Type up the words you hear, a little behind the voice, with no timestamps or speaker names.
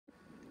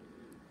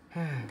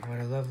What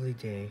a lovely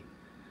day.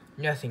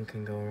 Nothing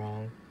can go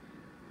wrong.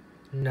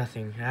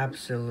 Nothing.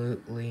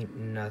 Absolutely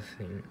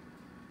nothing.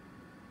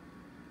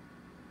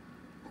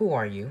 Who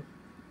are you?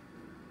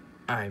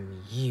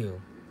 I'm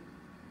you.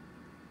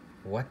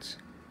 What?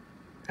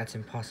 That's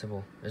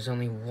impossible. There's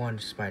only one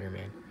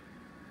Spider-Man.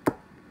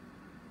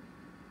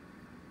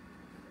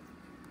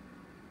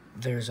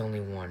 There's only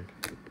one.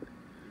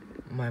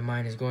 My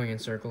mind is going in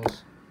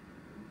circles.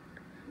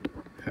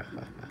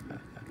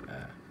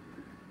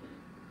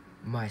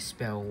 My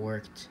spell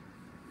worked.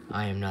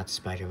 I am not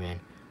Spider-Man.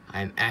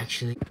 I am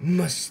actually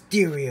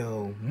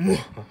Mysterio.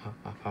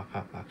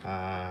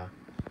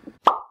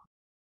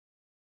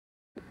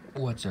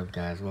 What's up,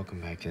 guys?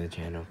 Welcome back to the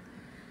channel.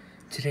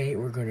 Today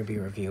we're going to be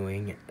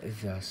reviewing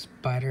the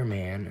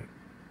Spider-Man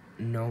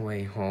No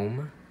Way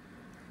Home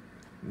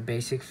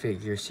basic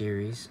figure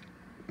series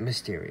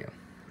Mysterio.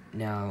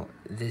 Now,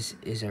 this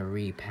is a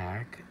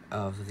repack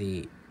of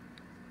the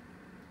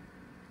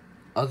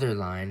other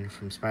line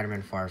from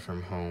Spider-Man Far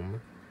From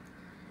Home.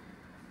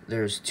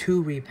 There's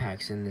two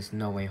repacks in this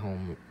No Way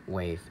Home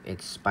wave.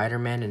 It's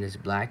Spider-Man in his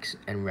black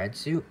and red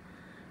suit,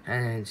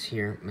 and it's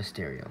here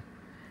Mysterio.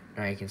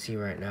 Now you can see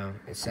right now,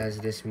 it says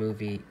this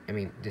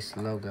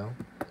logo,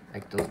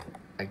 like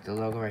the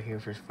logo right here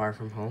for Far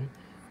From Home,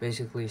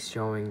 basically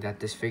showing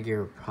that this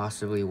figure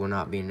possibly will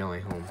not be No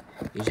Way Home.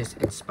 He's just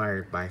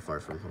inspired by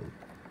Far From Home.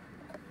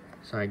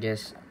 So I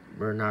guess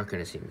we're not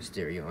gonna see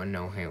Mysterio in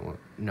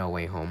No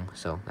Way Home,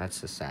 so that's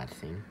the sad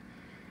thing.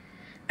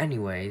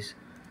 Anyways,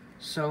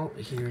 so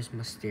here's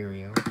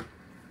Mysterio.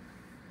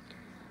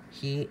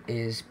 He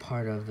is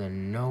part of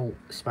the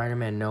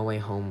Spider-Man No Way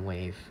Home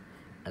wave,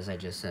 as I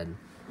just said.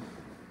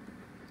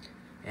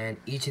 And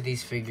each of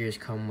these figures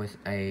come with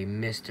a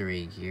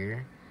mystery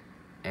gear.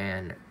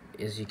 And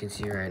as you can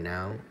see right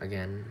now,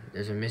 again,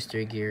 there's a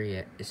mystery gear,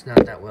 yet it's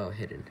not that well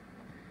hidden.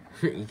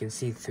 You can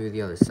see through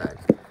the other side.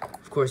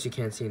 Of course, you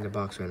can't see in the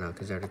box right now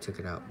because I already took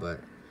it out,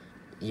 but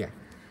yeah.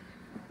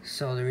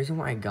 So the reason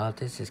why I got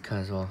this is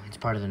because, well, it's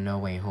part of the No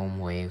Way Home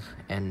wave,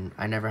 and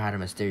I never had a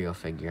Mysterio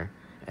figure,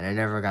 and I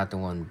never got the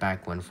one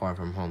back when Far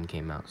From Home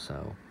came out,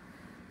 so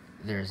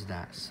there's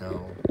that.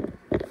 So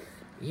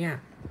yeah,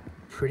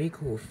 pretty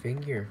cool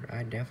figure.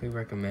 I definitely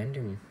recommend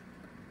him.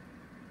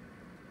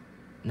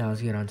 Now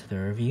let's get on to the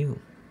review.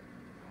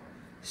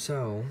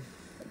 So,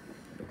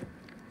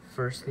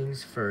 first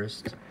things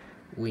first,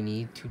 we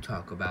need to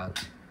talk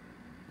about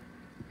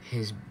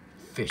his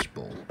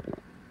fishbowl.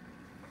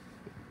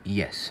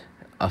 Yes,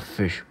 a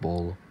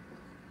fishbowl.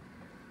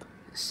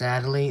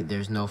 Sadly,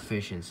 there's no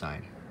fish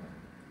inside.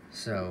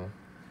 So,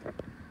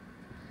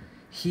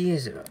 he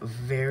is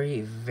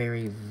very,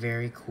 very,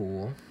 very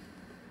cool.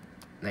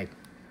 Like,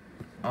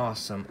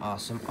 awesome.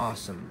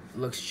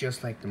 Looks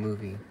just like the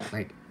movie.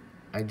 Like,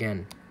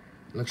 again,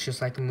 looks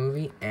just like the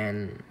movie,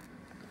 and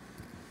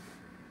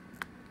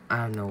I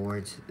have no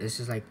words. This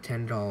is like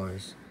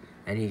 $10,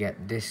 and you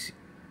get this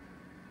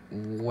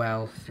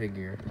well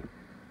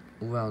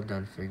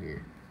done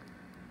figure.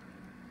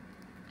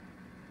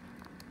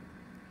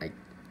 Like,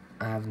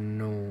 I have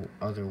no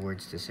other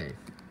words to say.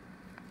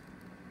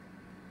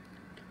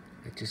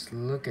 Like, just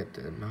look at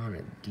the amount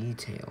of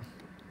detail.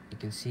 You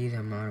can see the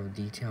amount of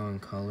detail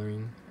and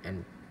coloring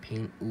and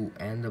paint. Ooh,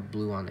 and the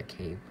blue on the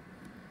cape.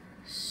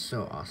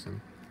 So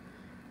awesome.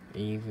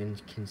 You even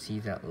can see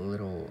that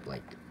little,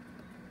 like,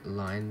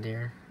 line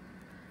there.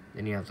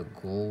 Then you have the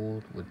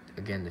gold with,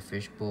 again, the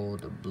fishbowl,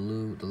 the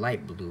blue, the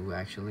light blue,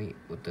 actually,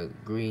 with the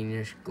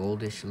greenish,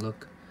 goldish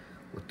look,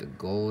 with the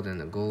gold and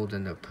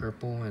the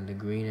purple and the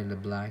green and the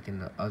black and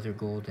the other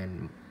gold,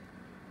 and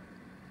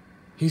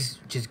he's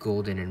just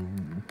golden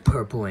and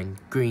purple and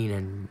green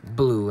and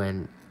blue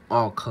and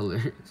all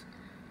colors.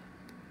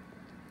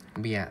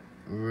 But yeah,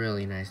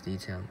 really nice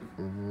detail.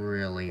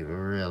 Really,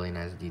 really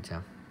nice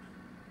detail.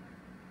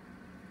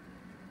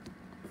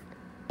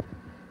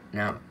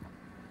 Now,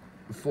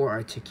 for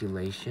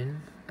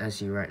articulation,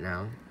 as you right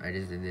now, I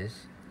just did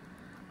this.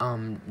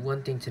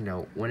 One thing to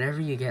note,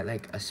 whenever you get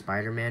like a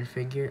Spider-Man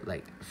figure,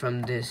 like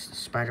from this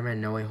Spider-Man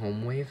No Way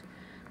Home wave,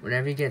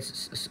 whenever you get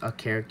a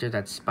character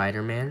that's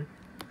Spider-Man,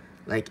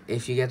 like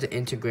if you get the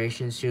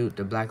integration suit,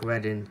 the black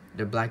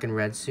and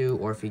red suit,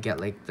 or if you get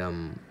like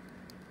the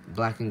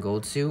black and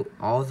gold suit,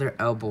 all their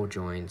elbow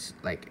joints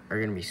like are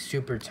gonna be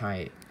super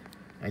tight.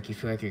 Like you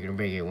feel like you're gonna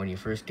break it when you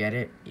first get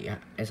it. Yeah,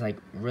 it's like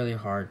really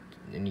hard,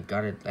 and you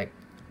gotta like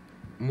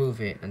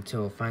move it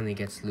until it finally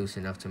gets loose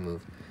enough to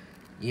move.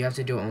 You have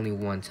to do it only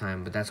one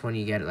time, but that's when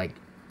you get like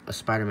a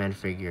Spider-Man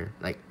figure,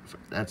 like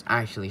that's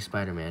actually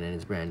Spider-Man and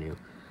it's brand new.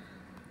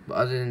 But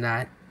other than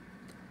that,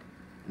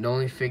 the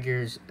only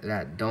figures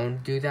that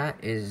don't do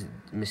that is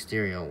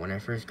Mysterio. When I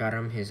first got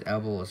him, his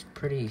elbow was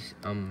pretty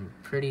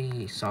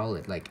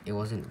solid. Like it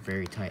wasn't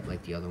very tight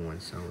like the other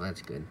ones, so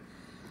that's good.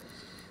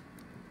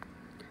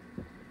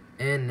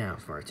 And now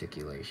for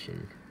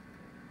articulation.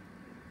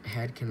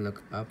 Head can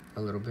look up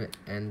a little bit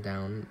and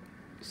down,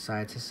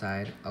 side to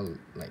side,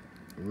 like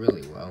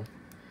really well.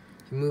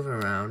 You move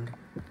around,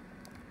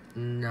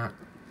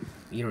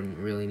 you don't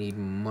really need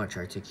much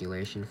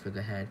articulation for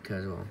the head,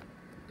 because, well,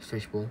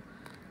 fishbowl.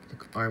 The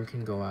arm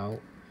can go out.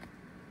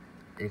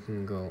 It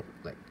can go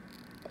like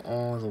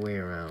all the way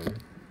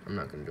around. I'm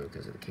not gonna do it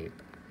because of the cape.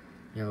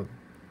 You have a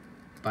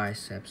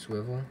bicep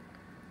swivel,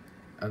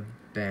 a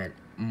bend,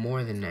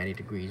 more than 90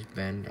 degrees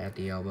bend at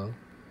the elbow,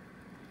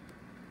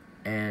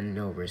 and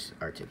no wrist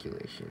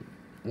articulation.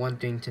 One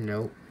thing to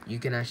note, you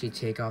can actually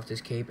take off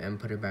this cape and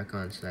put it back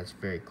on, so that's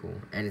very cool.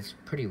 And it's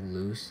pretty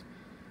loose.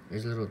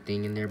 There's a little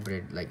thing in there, but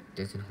it like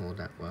doesn't hold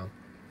that well.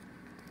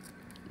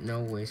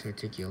 No waist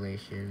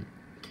articulation,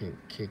 can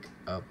kick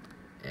up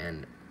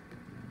and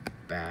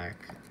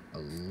back a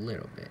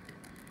little bit.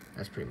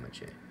 That's pretty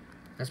much it.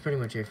 That's pretty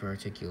much it for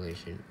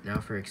articulation. Now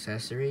for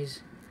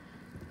accessories,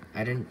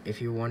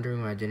 if you're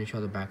wondering why I didn't show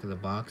the back of the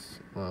box,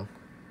 well,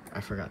 I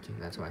forgot to,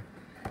 that's why.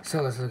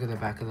 So let's look at the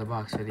back of the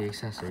box for the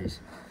accessories.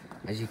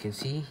 As you can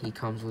see, he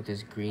comes with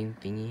this green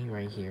thingy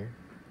right here.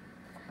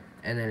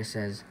 And then it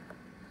says,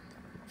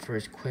 for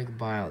his quick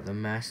buyout, the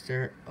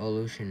master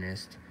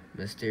illusionist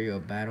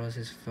Mysterio battles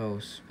his foe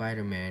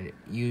Spider-Man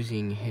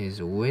using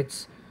his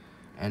wits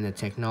and the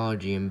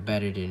technology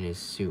embedded in his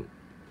suit.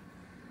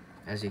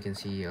 As you can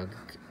see,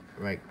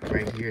 right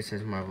here it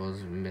says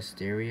Marvel's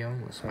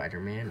Mysterio,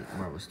 Spider-Man,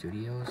 Marvel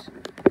Studios,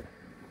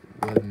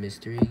 Web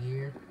Mystery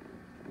Gear.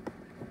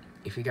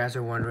 If you guys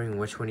are wondering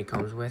which one he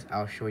comes with,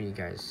 I'll show you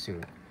guys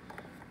soon.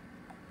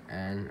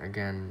 And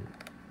again,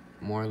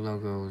 more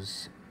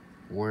logos,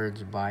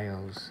 words,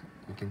 bios.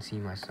 You can see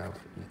myself.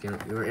 You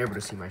were able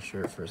to see my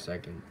shirt for a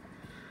second.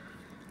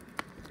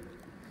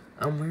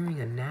 I'm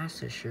wearing a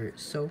NASA shirt.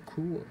 So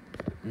cool.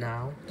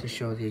 Now to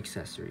show the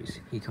accessories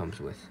he comes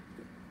with.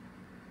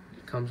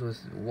 He comes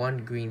with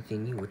one green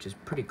thingy, which is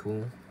pretty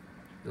cool.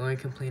 The only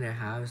complaint I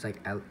have is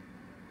like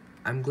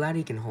I'm glad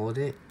he can hold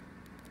it.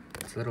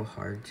 It's a little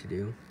hard to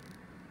do.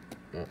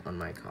 Well, on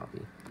my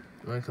copy.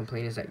 The only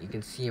complaint is that you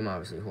can see him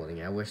obviously holding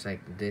it. I wish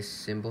like this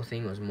symbol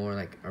thing was more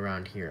like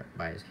around here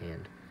by his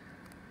hand.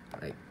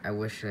 Like I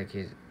wish like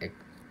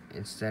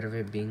instead of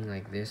it being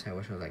like this, I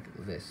wish it was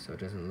like this, so it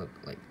doesn't look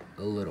like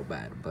a little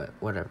bad. But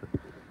whatever.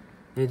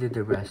 They did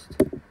the rest.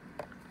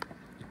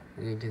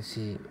 You can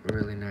see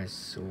really nice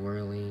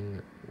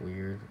swirling,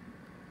 weird,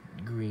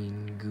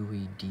 green,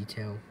 gooey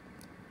detail.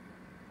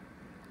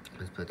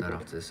 Let's put that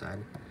off to the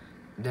side.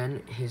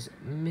 Then his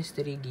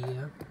mystery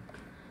gear.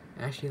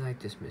 I actually like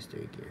this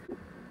mystery gear.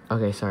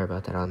 Okay, sorry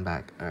about that. I'm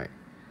back. Alright.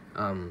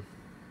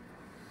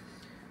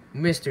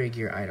 Mystery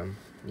gear item.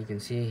 You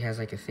can see he has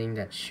like a thing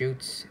that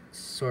shoots,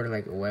 sort of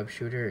like a web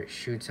shooter. It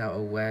shoots out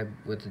a web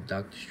with a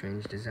Doctor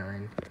Strange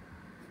design.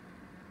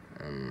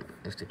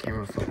 If the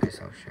camera focus,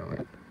 I'll show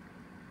it.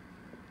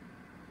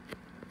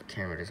 The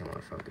camera doesn't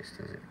want to focus,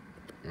 does it?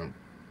 Nope.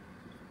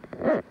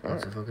 It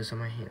wants to focus on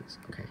my hands.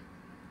 Okay.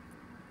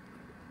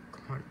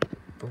 Come on.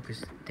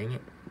 Focus. Dang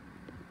it.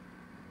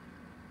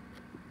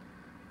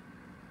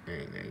 There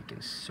you go, you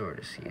can sort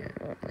of see it.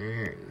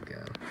 There you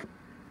go.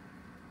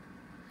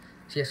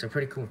 So yeah, so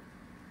pretty cool.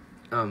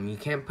 You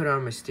can't put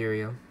on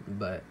Mysterio,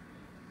 but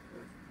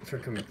for a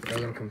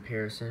little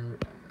comparison,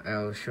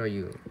 I'll show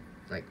you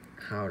like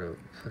how to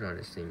put on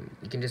this thing.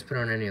 You can just put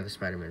on any other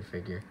Spider-Man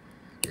figure.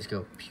 Just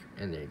go,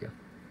 and there you go.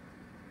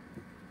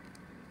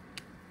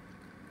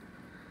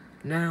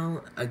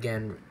 Now,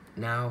 again,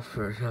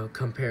 for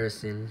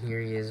comparison, here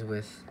he is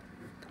with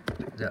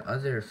the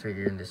other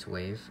figure in this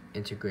wave,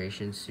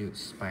 Integration Suit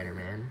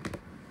Spider-Man.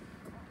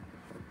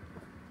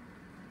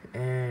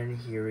 And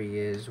here he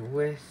is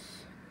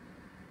with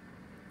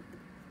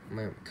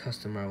my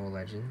custom Marvel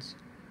Legends.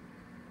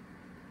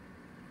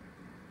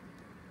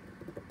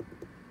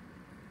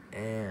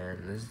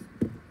 And let's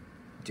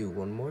do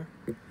one more.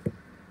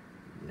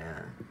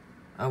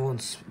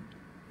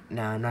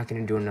 I'm not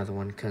gonna do another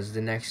one because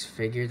the next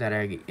figure that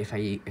if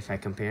I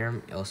compare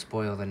them, it'll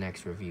spoil the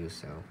next review.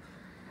 So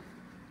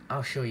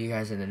I'll show you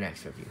guys in the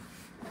next review.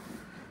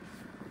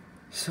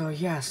 So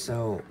yeah,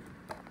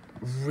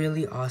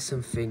 really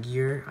awesome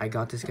figure. I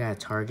got this guy at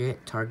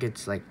Target.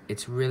 Target's like,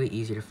 it's really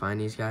easy to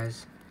find these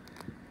guys.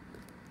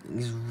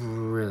 He's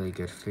really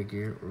good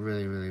figure.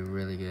 Really, really,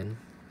 really good.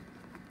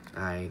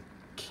 I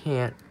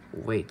can't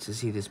wait to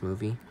see this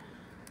movie.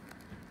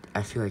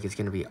 I feel like it's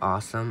gonna be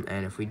awesome,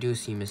 and if we do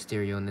see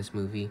Mysterio in this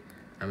movie,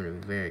 I'm gonna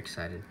be very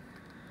excited.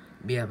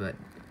 But yeah, but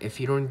if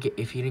you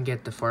didn't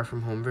get the Far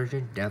From Home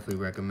version,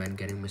 definitely recommend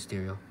getting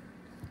Mysterio.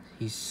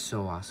 He's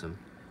so awesome.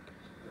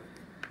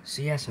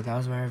 So yeah, so that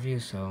was my review.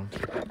 So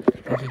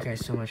thank you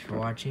guys so much for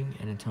watching,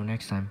 and until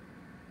next time,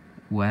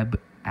 Web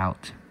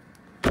out.